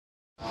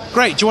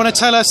Great. Do you want to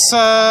tell us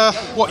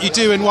what you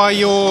do and why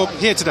you're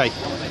here today?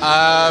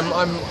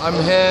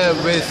 I'm here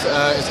with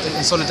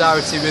in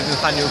solidarity with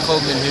Nathaniel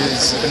Coleman,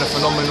 who's been a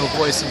phenomenal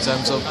voice in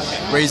terms of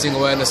raising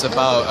awareness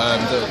about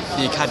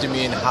the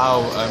academy and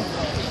how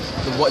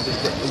the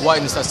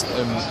whiteness that's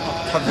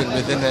prevalent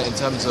within it, in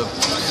terms of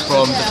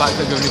from the fact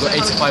that we've only got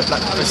 85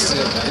 black professors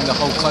in the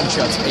whole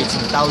country out of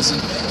 18,000,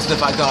 to the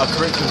fact that our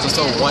curriculums are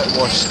so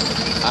whitewashed.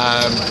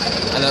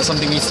 And that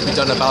something needs to be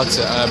done about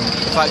it.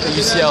 The fact that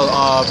UCL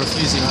are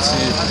refusing to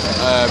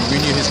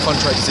renew his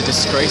contract is a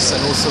disgrace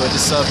and also a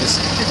disservice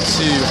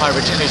to higher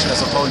education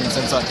as a whole, in the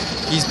sense that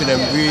he's been a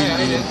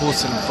really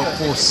important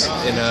force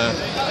in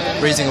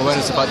raising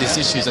awareness about these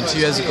issues, and 2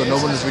 years ago no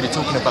one was really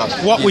talking about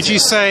it. What would you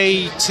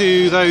say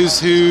to those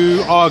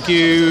who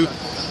argue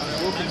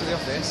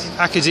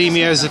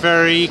academia is a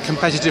very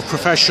competitive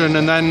profession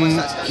and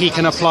then he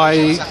can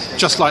apply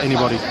just like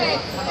anybody?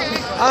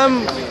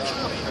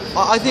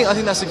 I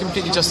think that's a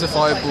completely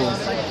justifiable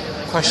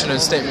question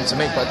and statement to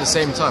make, but at the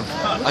same time,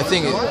 I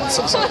think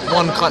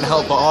one can't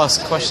help but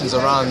ask questions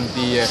around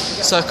the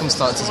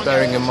circumstances,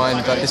 bearing in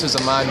mind that this was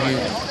a man who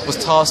was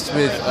tasked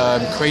with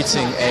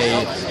creating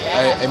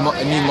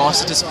a new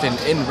master discipline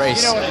in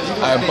race,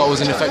 but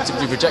was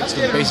ineffectively rejected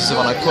on the basis of,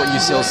 and I quote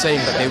UCL saying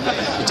that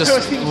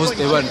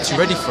they weren't too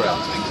ready for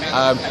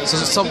it.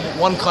 So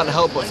one can't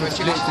help but think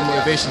political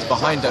motivations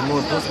behind that, and more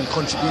importantly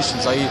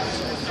contributions, i.e.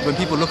 when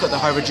people look at the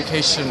higher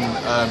education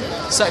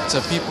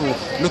sector, people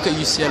look at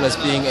UCL as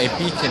being a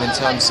beacon in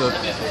terms of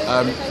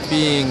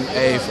being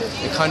a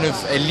kind of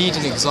a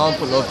leading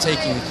example of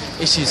taking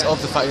issues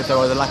of the fact that there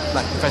are the lack of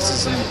black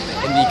professors in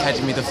the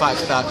academy, the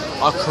fact that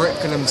our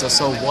curriculums are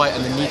so white,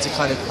 and the need to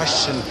kind of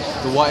question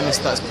the whiteness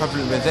that's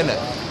prevalent within it.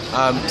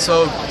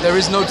 So there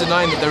is no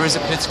denying that there is a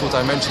political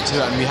dimension to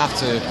it, and we have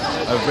to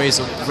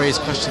raise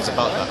questions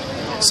about that.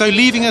 So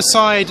leaving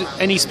aside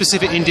any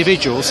specific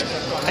individuals,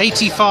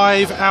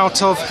 85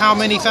 out of how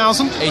many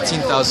thousand?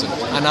 18,000.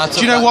 And out of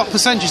do you know what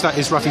percentage that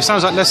is roughly?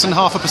 Sounds like less than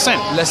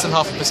 0.5%. Less than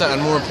 0.5%,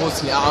 and more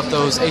importantly, out of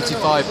those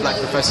 85 black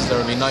professors, there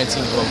are only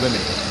 19 who are women.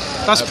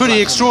 That's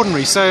pretty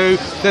extraordinary. So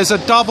there's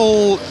a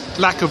double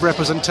lack of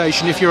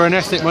representation if you're an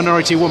ethnic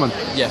minority woman.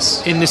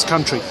 Yes. In this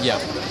country. Yeah.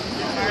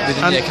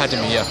 Within the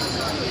academy, yeah.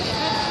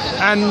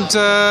 And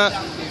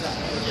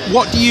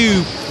what do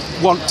you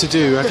want to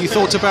do? Have you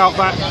thought about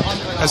that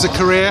as a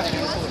career?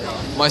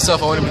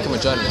 Myself, I want to become a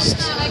journalist.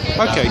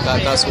 Okay.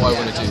 That's what I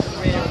want to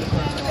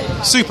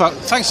do. Super.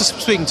 Thanks for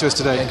speaking to us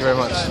today. Thank you very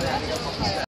much.